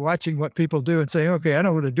learning by watching what people do and saying, okay, I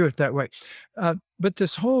don't want to do it that way. But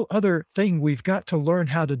this whole other thing we've got to learn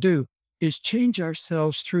how to do is change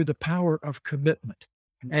ourselves through the power of commitment.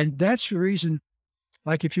 And that's the reason,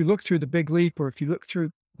 like if you look through The Big Leap or if you look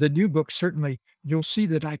through the new book, certainly you'll see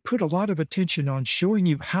that I put a lot of attention on showing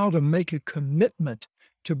you how to make a commitment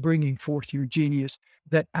to bringing forth your genius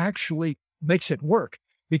that actually makes it work.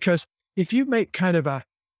 Because if you make kind of a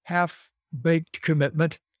half-baked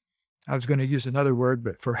commitment, I was going to use another word,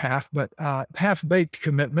 but for half-baked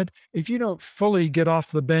commitment, if you don't fully get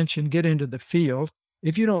off the bench and get into the field,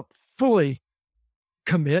 if you don't fully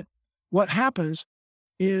commit, what happens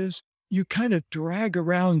is you kind of drag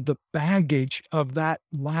around the baggage of that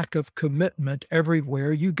lack of commitment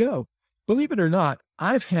everywhere you go. Believe it or not,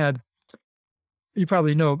 you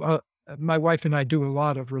probably know, my wife and I do a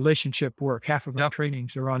lot of relationship work. Half of our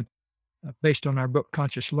trainings are based on our book,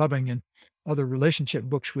 Conscious Loving, and other relationship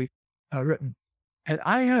books we've written. And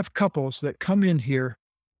I have couples that come in here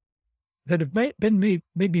that have been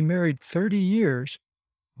maybe married 30 years,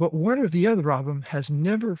 but one or the other of them has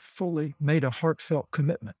never fully made a heartfelt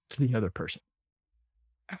commitment to the other person.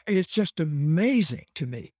 It's just amazing to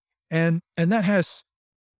me. And that has,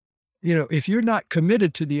 if you're not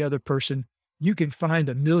committed to the other person, you can find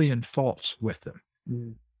a million faults with them.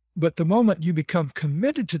 But the moment you become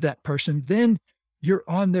committed to that person, then you're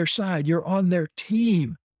on their side, you're on their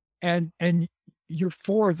team, and you're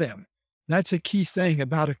for them. That's a key thing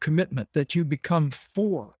about a commitment, that you become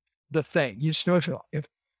for the thing. If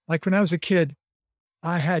like when I was a kid,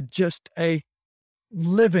 I had just a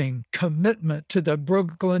living commitment to the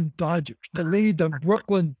Brooklyn Dodgers. To me, the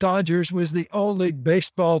Brooklyn Dodgers was the only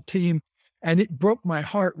baseball team, and it broke my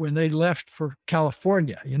heart when they left for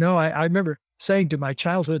California. I remember saying to my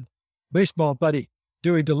childhood baseball buddy,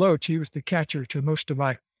 Dewey DeLoach, he was the catcher to most of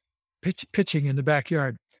my pitching in the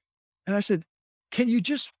backyard. And I said, can you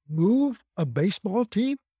just move a baseball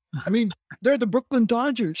team? I mean, they're the Brooklyn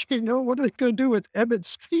Dodgers. What are they going to do with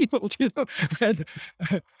Ebbets Field?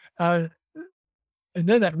 And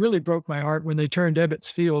then that really broke my heart when they turned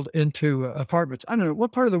Ebbets Field into apartments. I don't know.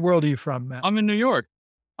 What part of the world are you from, Matt? I'm in New York.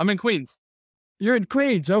 I'm in Queens. You're in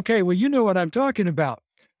Queens. Okay. Well, you know what I'm talking about.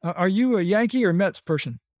 Are you a Yankee or Mets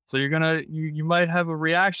person? So you might have a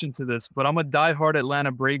reaction to this, but I'm a diehard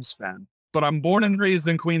Atlanta Braves fan. But I'm born and raised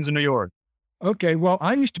in Queens, New York. Okay. Well,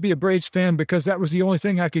 I used to be a Braves fan because that was the only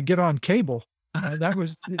thing I could get on cable. That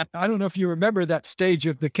was, I don't know if you remember that stage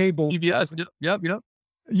of the cable. PBS. Yep.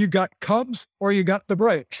 You got Cubs or you got the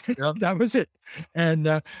Braves. Yep. That was it.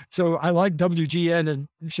 And so I like WGN in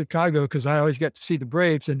Chicago because I always got to see the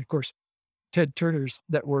Braves. And of course, Ted Turner's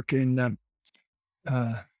network in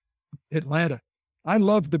Atlanta. I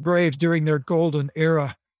loved the Braves during their golden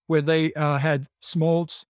era where they had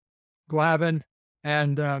Smoltz, Glavine,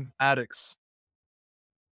 and Maddox.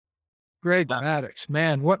 Greg Maddox.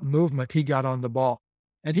 Man, what movement he got on the ball.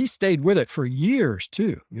 And he stayed with it for years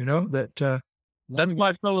too, That's why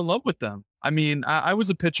I fell in love with them. I mean, I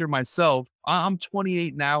was a pitcher myself. I'm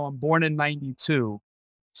 28 now. I'm born in 92.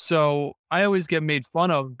 So I always get made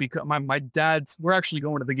fun of because my dad's, we're actually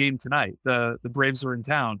going to the game tonight. The Braves are in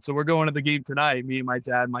town. So we're going to the game tonight, me and my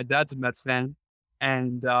dad. My dad's a Mets fan.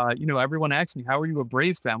 And, everyone asks me, how are you a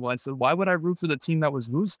Braves fan? Well, I said, why would I root for the team that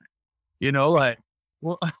was losing? When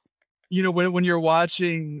you're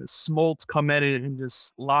watching Smoltz come in and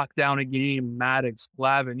just lock down a game, Maddox,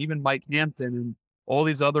 Glavine, even Mike Hampton, and all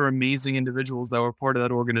these other amazing individuals that were part of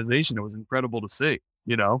that organization, it was incredible to see,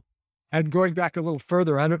 And going back a little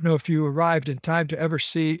further, I don't know if you arrived in time to ever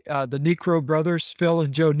see the Niekro brothers, Phil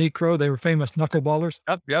and Joe Niekro. They were famous knuckleballers.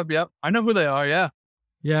 Yep. I know who they are, yeah.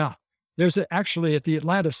 Yeah. There's actually at the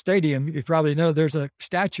Atlanta Stadium, you probably know, there's a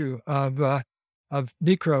statue of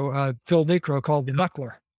Niekro, Phil Niekro, called the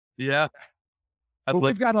Knuckler. Yeah. Well,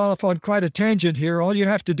 we've got off on quite a tangent here. All you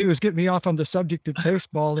have to do is get me off on the subject of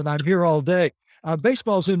baseball, and I'm here all day.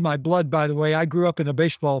 Baseball's in my blood, by the way. I grew up in a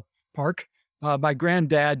baseball park. My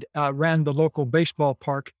granddad ran the local baseball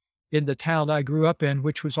park in the town I grew up in,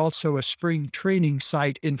 which was also a spring training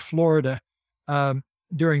site in Florida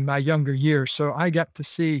during my younger years. So I got to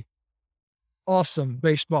see awesome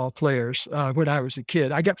baseball players when I was a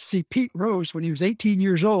kid. I got to see Pete Rose when he was 18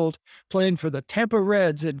 years old playing for the Tampa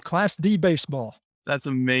Reds in Class D baseball. That's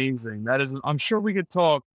amazing. I'm sure we could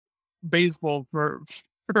talk baseball for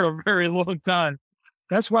a very long time.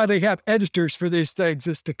 That's why they have editors for these things,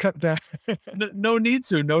 is to cut down. No need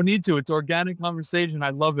to. No need to. It's organic conversation. I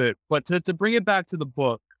love it. But to bring it back to the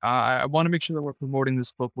book, I want to make sure that we're promoting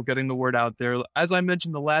this book. We're getting the word out there. As I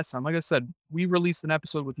mentioned the last time, like I said, we released an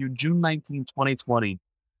episode with you June 19, 2020.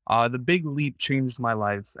 The Big Leap changed my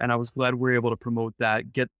life, and I was glad we were able to promote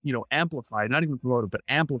that, get, amplified, not even promoted, but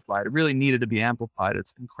amplified. It really needed to be amplified.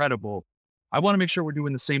 It's incredible. I want to make sure we're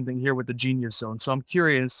doing the same thing here with the Genius Zone. So I'm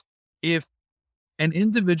curious, if an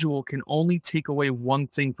individual can only take away one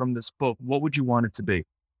thing from this book, what would you want it to be?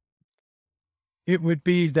 It would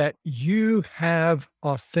be that you have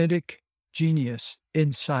authentic genius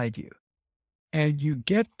inside you. And you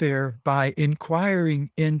get there by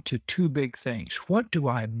inquiring into two big things. What do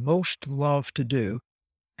I most love to do?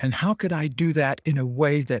 And how could I do that in a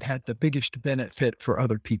way that had the biggest benefit for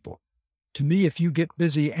other people? To me, if you get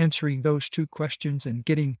busy answering those two questions and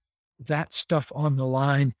getting that stuff on the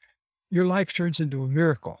line, your life turns into a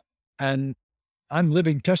miracle. And I'm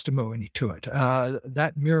living testimony to it.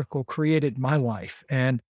 That miracle created my life.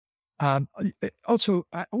 And also,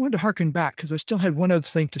 I wanted to harken back because I still had one other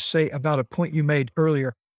thing to say about a point you made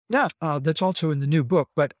earlier. Yeah. That's also in the new book,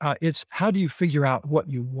 but it's how do you figure out what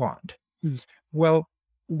you want? Well,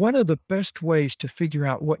 one of the best ways to figure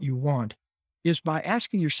out what you want is by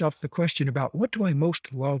asking yourself the question about what do I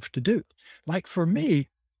most love to do? Like for me,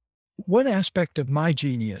 one aspect of my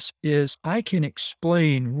genius is I can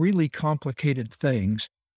explain really complicated things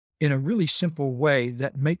in a really simple way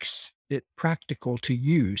that makes it practical to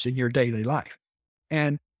use in your daily life.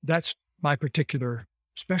 And that's my particular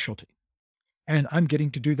specialty. And I'm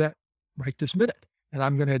getting to do that right this minute. And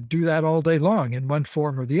I'm going to do that all day long in one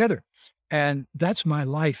form or the other. And that's my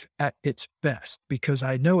life at its best because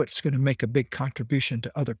I know it's going to make a big contribution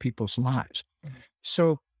to other people's lives.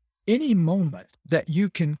 So any moment that you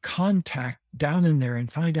can contact down in there and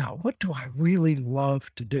find out, what do I really love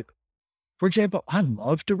to do? For example, I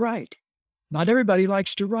love to write. Not everybody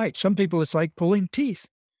likes to write. Some people, it's like pulling teeth.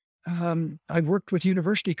 I've worked with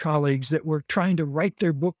university colleagues that were trying to write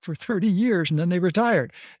their book for 30 years and then they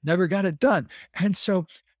retired, never got it done. And so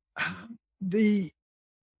the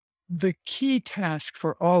key task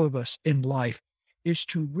for all of us in life is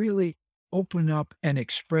to really open up and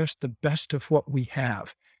express the best of what we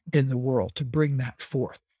have in the world, to bring that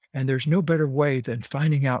forth. And there's no better way than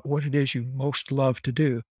finding out what it is you most love to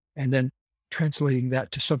do and then translating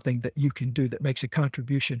that to something that you can do that makes a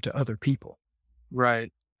contribution to other people.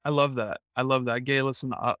 Right. I love that. I love that. Gay,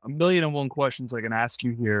 listen, a million and one questions I can ask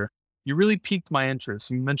you here. You really piqued my interest.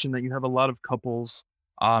 You mentioned that you have a lot of couples.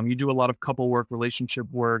 You do a lot of couple work, relationship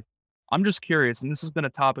work. I'm just curious, and this has been a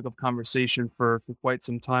topic of conversation for quite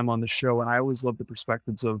some time on the show, and I always love the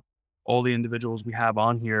perspectives of all the individuals we have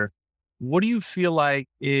on here. What do you feel like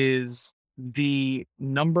is the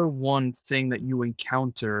number one thing that you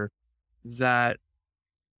encounter that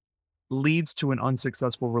leads to an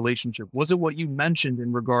unsuccessful relationship? Was it what you mentioned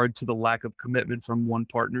in regard to the lack of commitment from one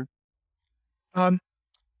partner? I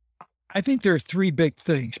think there are three big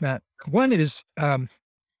things, Matt. One is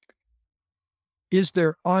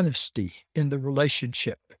there honesty in the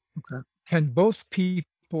relationship? Okay. Can both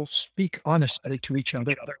people speak honestly to each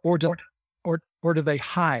other, or do they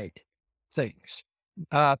hide things?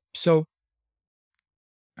 So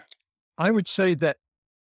I would say that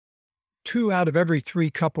 2 out of every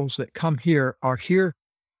 3 couples that come here are here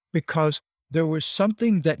because there was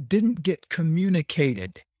something that didn't get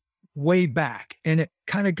communicated way back, and it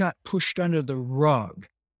kind of got pushed under the rug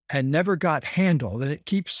and never got handled. And it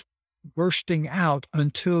keeps bursting out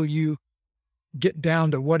until you get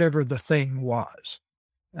down to whatever the thing was.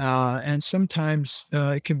 And sometimes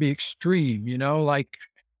it can be extreme, like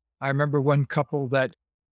I remember one couple that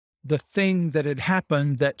the thing that had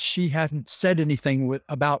happened that she hadn't said anything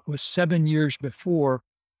about was 7 years before.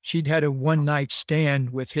 She'd had a one-night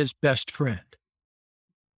stand with his best friend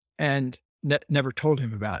and never told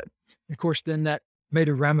him about it. Of course, then that made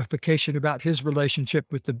a ramification about his relationship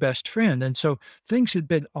with the best friend. And so things had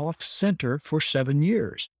been off center for 7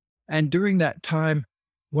 years. And during that time,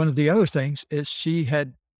 one of the other things is she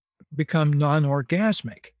had become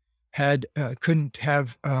non-orgasmic, couldn't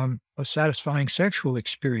have a satisfying sexual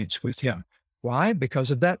experience with him. Why? Because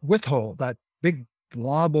of that withhold, that big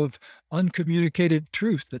blob of uncommunicated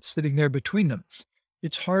truth that's sitting there between them.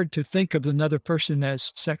 It's hard to think of another person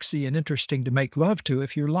as sexy and interesting to make love to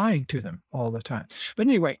if you're lying to them all the time. But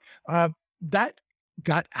anyway, that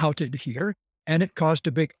got outed here and it caused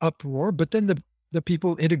a big uproar, but then the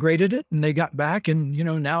people integrated it and they got back and,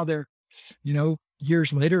 now they're,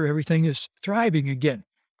 years later, everything is thriving again.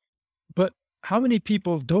 But how many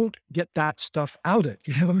people don't get that stuff outed,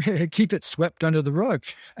 keep it swept under the rug?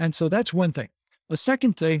 And so that's one thing. The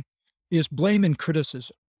second thing is blame and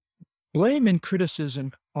criticism. Blame and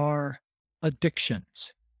criticism are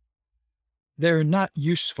addictions. They're not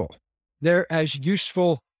useful. They're as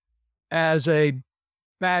useful as a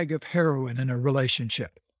bag of heroin in a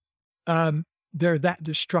relationship. They're that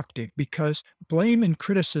destructive because blame and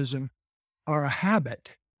criticism are a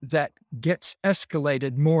habit that gets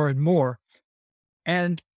escalated more and more.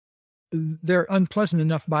 And they're unpleasant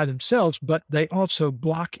enough by themselves, but they also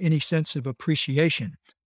block any sense of appreciation.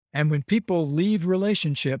 And when people leave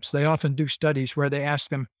relationships, they often do studies where they ask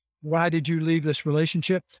them, why did you leave this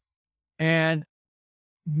relationship? And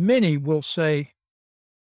many will say,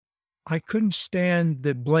 I couldn't stand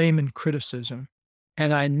the blame and criticism,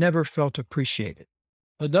 and I never felt appreciated.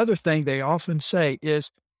 Another thing they often say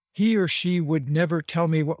is, he or she would never tell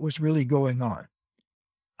me what was really going on.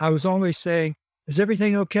 I was always saying, is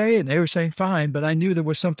everything okay? And they were saying, fine, but I knew there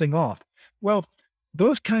was something off. Well,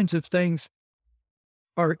 those kinds of things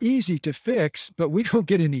are easy to fix, but we don't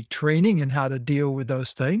get any training in how to deal with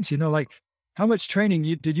those things. Like how much training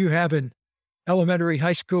did you have in elementary,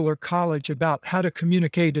 high school, or college about how to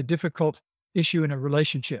communicate a difficult issue in a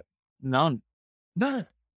relationship? None. I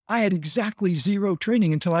had exactly zero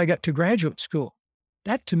training until I got to graduate school.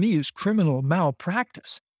 That to me is criminal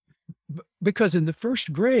malpractice. Because in the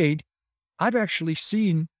first grade, I've actually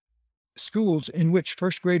seen schools in which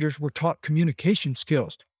first graders were taught communication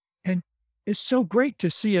skills. And it's so great to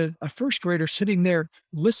see a first grader sitting there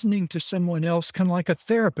listening to someone else, kind of like a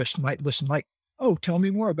therapist might listen, like, oh, tell me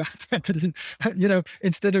more about that, and,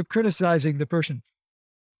 instead of criticizing the person.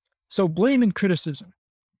 So blame and criticism,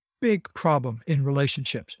 big problem in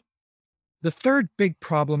relationships. The third big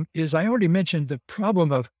problem is, I already mentioned the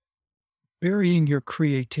problem of burying your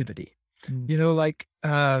creativity.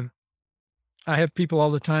 I have people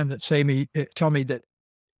all the time that tell me that,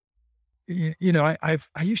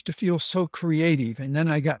 I used to feel so creative, and then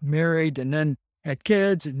I got married and then had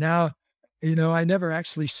kids. And now, I never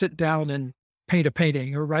actually sit down and paint a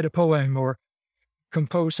painting or write a poem or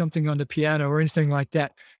compose something on the piano or anything like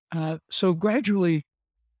that. So gradually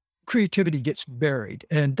creativity gets buried,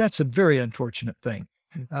 and that's a very unfortunate thing.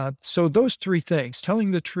 So those three things,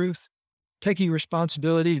 telling the truth, taking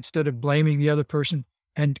responsibility instead of blaming the other person,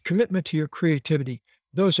 and commitment to your creativity,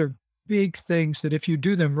 those are big things that if you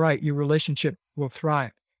do them right, your relationship will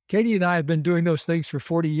thrive. Katie and I have been doing those things for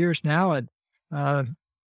 40 years now, and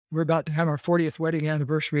we're about to have our 40th wedding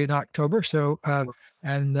anniversary in October. So,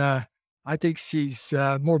 I think she's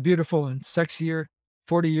more beautiful and sexier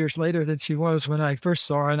 40 years later than she was when I first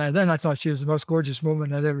saw her. And then I thought she was the most gorgeous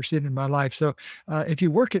woman I'd ever seen in my life. So if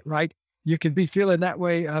you work it right, you can be feeling that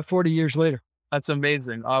way 40 years later. That's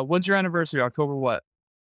amazing. When's your anniversary? October what?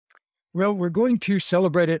 Well, we're going to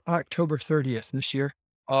celebrate it October 30th this year,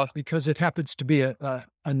 because it happens to be a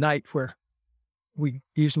night where we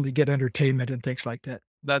easily get entertainment and things like that.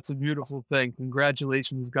 That's a beautiful thing.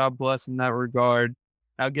 Congratulations. God bless in that regard.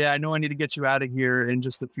 Now, Gay, I know I need to get you out of here in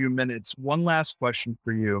just a few minutes. One last question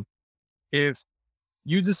for you. If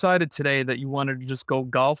you decided today that you wanted to just go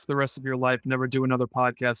golf the rest of your life, never do another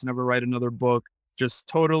podcast, never write another book, just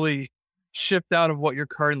totally shift out of what you're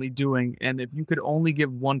currently doing, and if you could only give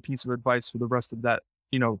one piece of advice for the rest of that,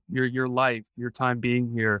 your life, your time being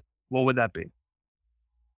here, what would that be?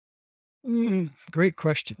 Great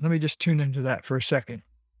question. Let me just tune into that for a second.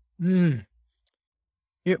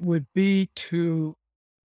 It would be to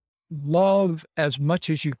love as much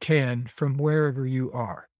as you can from wherever you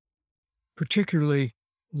are, particularly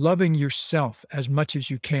loving yourself as much as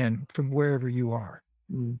you can from wherever you are.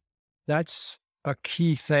 That's a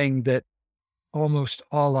key thing that almost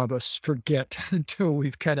all of us forget until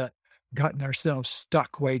we've kind of gotten ourselves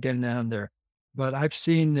stuck way down there. But I've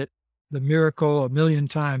seen the miracle a million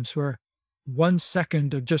times where 1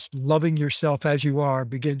 second of just loving yourself as you are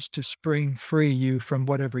begins to spring free you from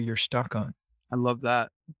whatever you're stuck on. I love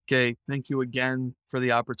that. Gay, thank you again for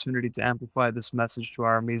the opportunity to amplify this message to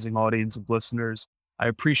our amazing audience of listeners. I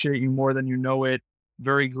appreciate you more than you know it.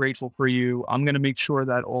 Very grateful for you. I'm going to make sure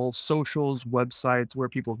that all socials, websites, where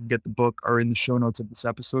people can get the book are in the show notes of this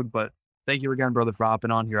episode. But thank you again, brother, for hopping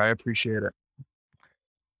on here. I appreciate it.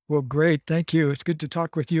 Well, great. Thank you. It's good to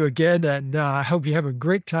talk with you again. And I hope you have a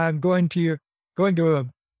great time going to a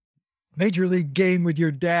major league game with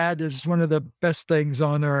your dad is one of the best things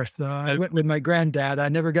on earth. I went with my granddad. I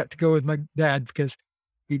never got to go with my dad because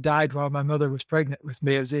he died while my mother was pregnant with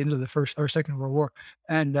me. It was the end of the First or Second World War.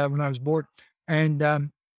 And when I was born.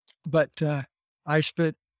 And, but I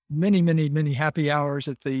spent many, many, many happy hours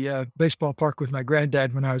at the baseball park with my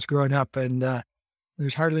granddad when I was growing up. And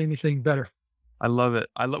there's hardly anything better. I love it.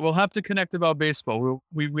 We'll have to connect about baseball.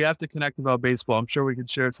 We have to connect about baseball. I'm sure we could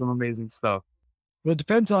share some amazing stuff. Well, it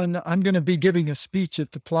depends on, I'm going to be giving a speech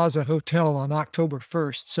at the Plaza Hotel on October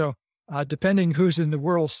 1st. So depending who's in the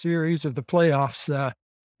World Series or the playoffs,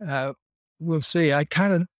 we'll see.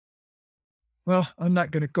 Well, I'm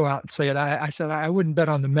not going to go out and say it. I said I wouldn't bet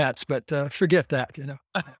on the Mets, but forget that,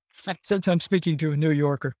 since I'm speaking to a New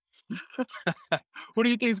Yorker. Who do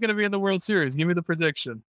you think is going to be in the World Series? Give me the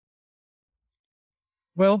prediction.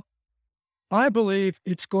 Well, I believe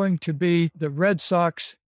it's going to be the Red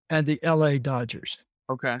Sox and the LA Dodgers.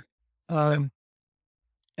 Okay.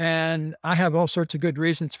 And I have all sorts of good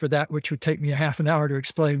reasons for that, which would take me a half an hour to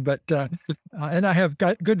explain. But and I have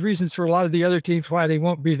got good reasons for a lot of the other teams why they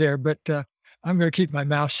won't be there. But I'm going to keep my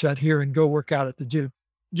mouth shut here and go work out at the gym.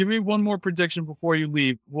 Give me one more prediction before you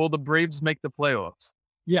leave. Will the Braves make the playoffs?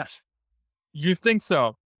 Yes. You think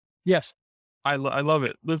so? Yes. I love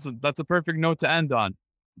it. Listen, that's a perfect note to end on.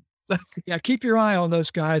 Yeah, keep your eye on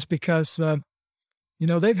those guys because,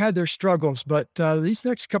 they've had their struggles, but these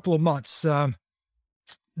next couple of months, I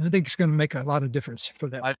think it's going to make a lot of difference for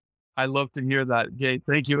them. I love to hear that, Gay.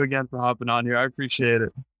 Thank you again for hopping on here. I appreciate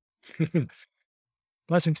it.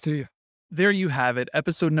 Blessings to you. There you have it,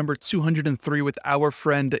 episode number 203 with our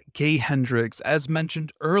friend Gay Hendricks. As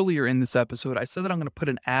mentioned earlier in this episode, I said that I'm going to put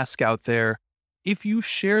an ask out there. If you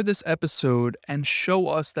share this episode and show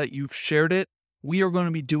us that you've shared it, we are going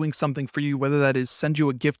to be doing something for you, whether that is send you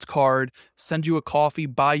a gift card, send you a coffee,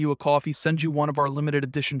 buy you a coffee, send you one of our limited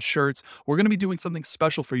edition shirts. We're going to be doing something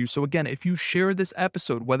special for you. So again, if you share this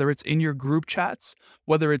episode, whether it's in your group chats,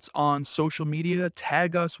 whether it's on social media,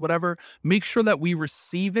 tag us, whatever, make sure that we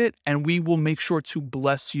receive it and we will make sure to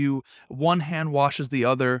bless you. One hand washes the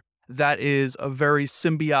other. That is a very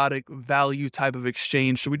symbiotic value type of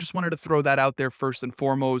exchange. So we just wanted to throw that out there first and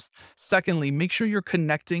foremost. Secondly, make sure you're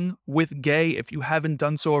connecting with Gay if you haven't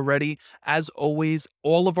done so already. As always,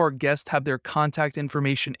 all of our guests have their contact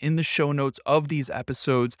information in the show notes of these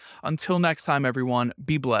episodes. Until next time, everyone,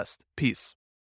 be blessed. Peace.